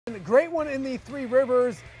Great one in the Three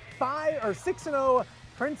Rivers. 6-0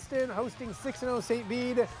 Princeton hosting 6-0 St.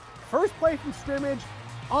 Bede. First play from scrimmage,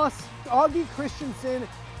 Augie Christensen,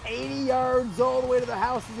 80 yards all the way to the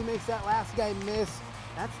house as he makes that last guy miss.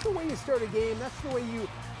 That's the way you start a game. That's the way you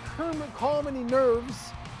calm any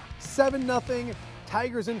nerves. 7-0,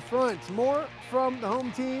 Tigers in front. More from the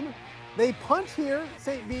home team. They punt here,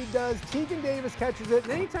 St. Bede does. Tegan Davis catches it,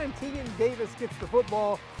 and anytime Tegan Davis gets the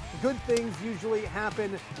football, good things usually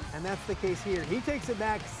happen, and that's the case here. He takes it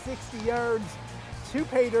back 60 yards to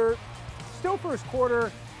pay dirt. Still first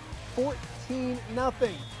quarter,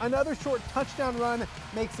 14-0. Another short touchdown run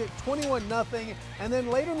makes it 21-0, and then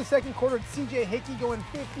later in the second quarter, CJ Hickey going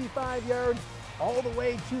 55 yards all the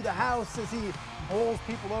way to the house as he bowls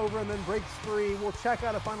people over and then breaks free. We'll check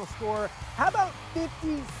out a final score. How about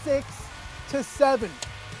 56-7?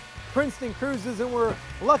 Princeton cruises, and we're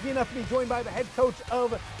lucky enough to be joined by the head coach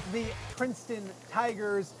of the Princeton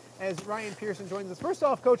Tigers as Ryan Pearson joins us. First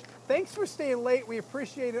off, Coach, thanks for staying late. We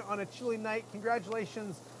appreciate it on a chilly night.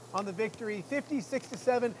 Congratulations on the victory,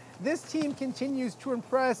 56-7. This team continues to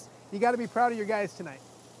impress. You got to be proud of your guys tonight.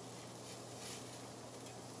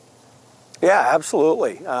 Yeah,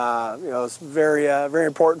 absolutely. It's very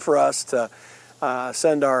important for us to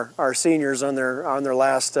send our seniors on their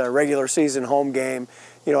last regular season home game,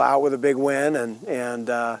 out with a big win, and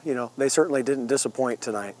they certainly didn't disappoint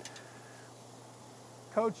tonight.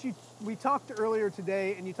 Coach, we talked earlier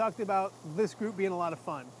today, and you talked about this group being a lot of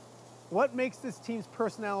fun. What makes this team's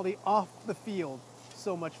personality off the field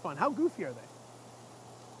so much fun? How goofy are they?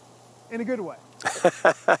 In a good way.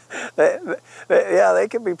 They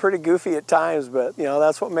can be pretty goofy at times, but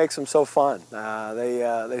that's what makes them so fun.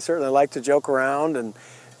 They certainly like to joke around and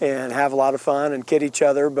have a lot of fun and kid each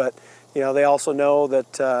other, but they also know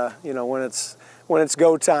that when it's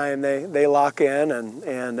go time, they lock in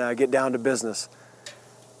and get down to business.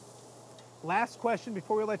 Last question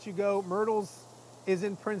before we let you go. Myrtle's is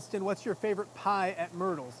in Princeton. What's your favorite pie at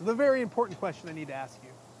Myrtle's? The very important question I need to ask you.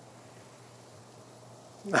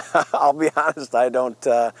 I'll be honest, I don't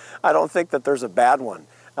think that there's a bad one.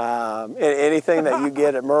 Anything that you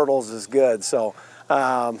get at Myrtle's is good, so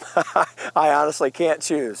I honestly can't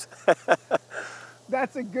choose.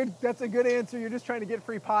 That's a good answer. You're just trying to get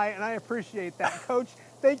free pie, and I appreciate that. Coach,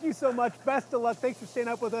 thank you so much. Best of luck. Thanks for staying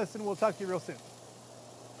up with us, and we'll talk to you real soon.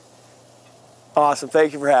 Awesome.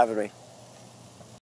 Thank you for having me.